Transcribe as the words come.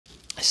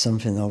It's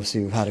something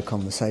obviously we've had a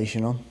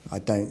conversation on. I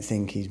don't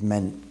think he's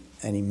meant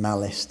any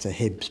malice to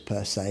Hibs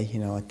per se. You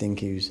know, I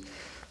think he was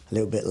a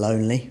little bit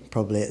lonely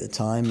probably at the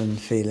time and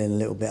feeling a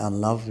little bit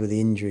unloved with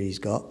the injury he's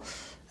got.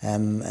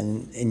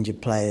 And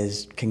injured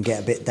players can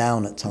get a bit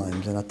down at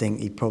times, and I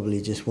think he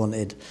probably just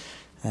wanted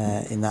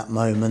in that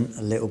moment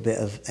a little bit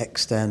of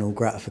external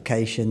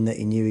gratification that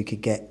he knew he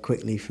could get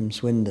quickly from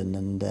Swindon.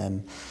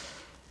 And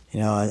you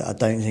know, I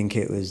don't think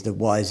it was the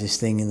wisest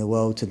thing in the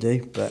world to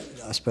do, but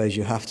I suppose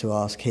you have to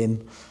ask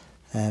him.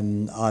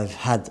 I've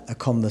had a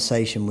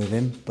conversation with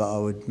him, but I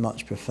would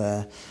much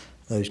prefer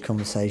those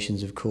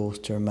conversations, of course,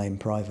 to remain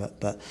private.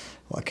 But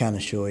what I can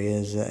assure you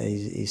is that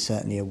he's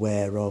certainly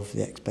aware of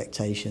the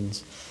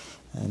expectations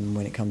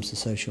when it comes to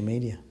social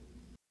media.